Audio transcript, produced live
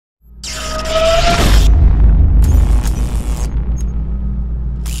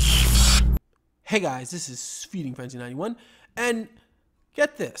Hey guys, this is Feeding Frenzy 91, and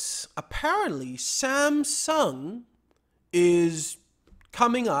get this. Apparently, Samsung is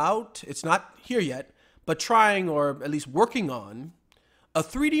coming out, it's not here yet, but trying or at least working on a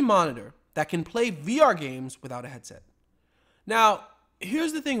 3D monitor that can play VR games without a headset. Now,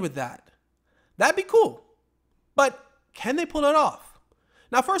 here's the thing with that. That'd be cool, but can they pull it off?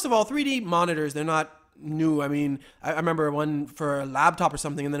 Now, first of all, 3D monitors, they're not new. I mean, I remember one for a laptop or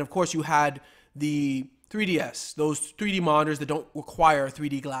something, and then of course you had the 3DS, those 3D monitors that don't require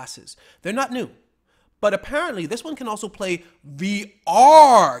 3D glasses. They're not new. But apparently this one can also play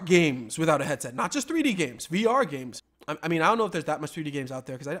VR games without a headset, not just 3D games, VR games. I mean, I don't know if there's that much 3D games out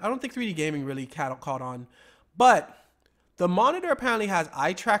there because I don't think 3D gaming really caught on. But the monitor apparently has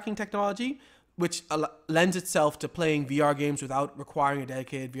eye tracking technology, which lends itself to playing VR games without requiring a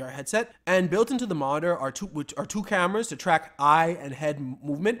dedicated VR headset. And built into the monitor are two cameras to track eye and head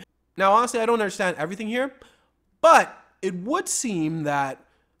movement. Now, honestly, I don't understand everything here, but it would seem that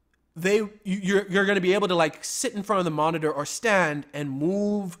you're going to be able to like sit in front of the monitor or stand and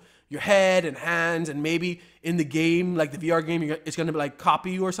move your head and hands, and maybe in the game, like the VR game, it's going to be like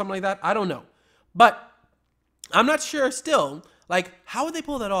copy you or something like that. I don't know, but I'm not sure still. Like, how would they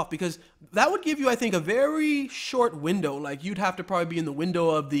pull that off? Because that would give you, I think, a very short window. Like, you'd have to probably be in the window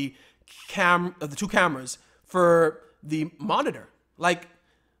of the two cameras for the monitor. Like,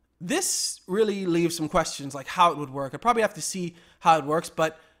 this really leaves some questions, like how it would work. I probably have to see how it works,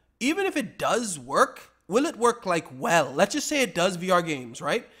 but even if it does work, will it work like well? Let's just say it does VR games,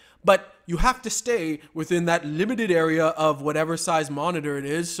 right? But you have to stay within that limited area of whatever size monitor it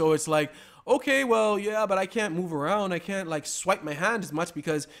is. So it's like, okay, well, yeah, but I can't move around. I can't like swipe my hand as much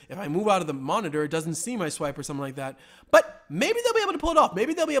because if I move out of the monitor, it doesn't see my swipe or something like that. But maybe they'll be able to pull it off.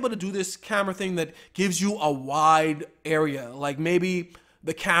 Maybe they'll be able to do this camera thing that gives you a wide area. Like maybe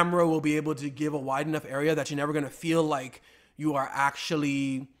the camera will be able to give a wide enough area that you're never going to feel like you are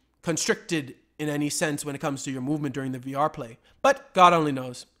actually constricted in any sense when it comes to your movement during the VR play. But God only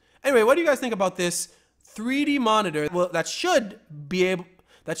knows. Anyway, what do you guys think about this 3D monitor that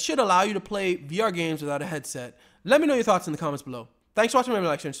should allow you to play VR games without a headset? Let me know your thoughts in the comments below. Thanks for watching. Remember to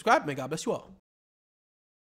like, share, and subscribe. May God bless you all.